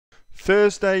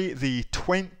Thursday the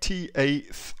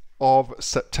 28th of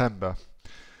September.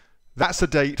 That's the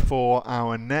date for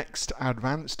our next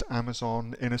Advanced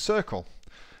Amazon Inner Circle.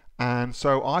 And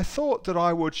so I thought that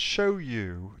I would show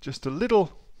you just a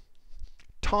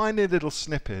tiny little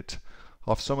snippet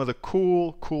of some of the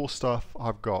cool stuff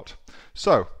I've got.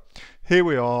 So here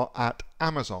we are at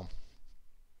Amazon.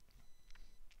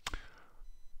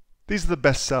 These are the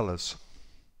best sellers.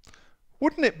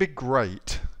 Wouldn't it be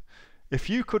great if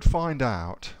you could find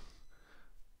out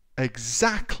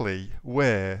exactly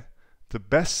where the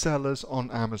best sellers on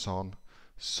Amazon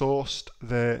sourced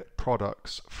their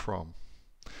products from?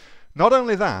 Not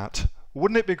only that,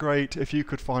 wouldn't it be great if you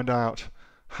could find out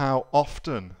how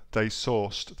often they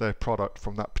sourced their product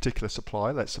from that particular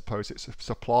supplier? Let's suppose it's a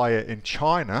supplier in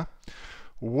China.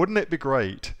 Wouldn't it be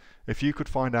great if you could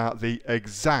find out the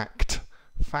exact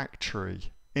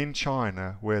factory in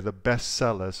China where the best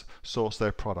sellers source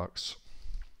their products?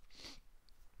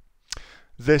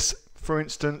 This, for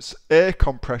instance, air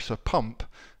compressor pump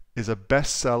is a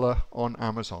bestseller on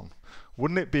Amazon.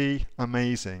 Wouldn't it be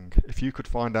amazing if you could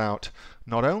find out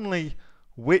not only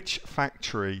which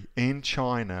factory in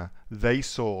China they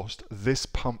sourced this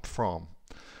pump from,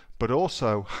 but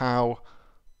also how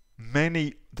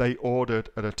many they ordered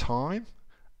at a time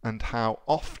and how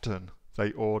often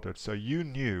they ordered, so you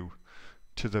knew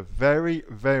to the very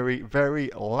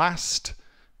last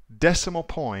decimal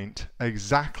point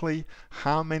exactly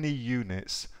how many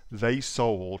units they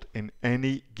sold in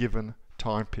any given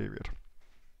time period.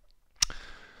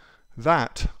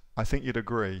 That, I think you'd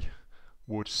agree,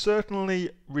 would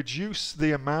certainly reduce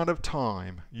the amount of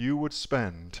time you would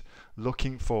spend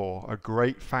looking for a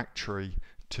great factory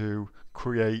to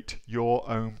create your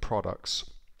own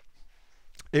products.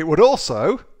 It would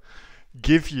also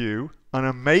give you an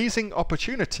amazing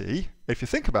opportunity, if you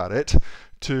think about it,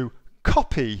 to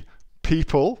copy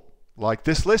people like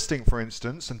this listing, for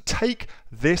instance, and take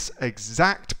this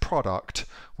exact product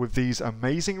with these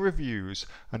amazing reviews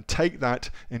and take that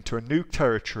into a new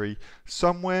territory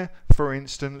somewhere, for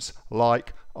instance,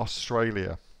 like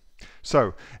Australia.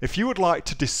 So if you would like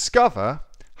to discover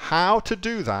how to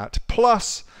do that,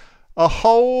 plus a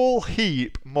whole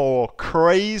heap more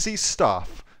crazy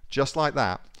stuff just like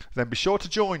that, then be sure to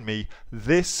join me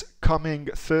this coming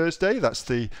Thursday.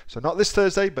 So not this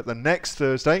Thursday, but the next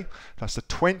Thursday. That's the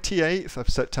 28th of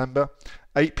September,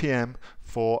 8 p.m.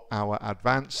 for our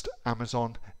Advanced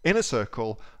Amazon Inner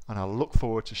Circle. And I look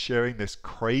forward to sharing this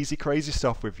crazy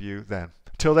stuff with you then.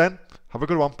 Till then, have a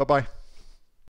good one. Bye-bye.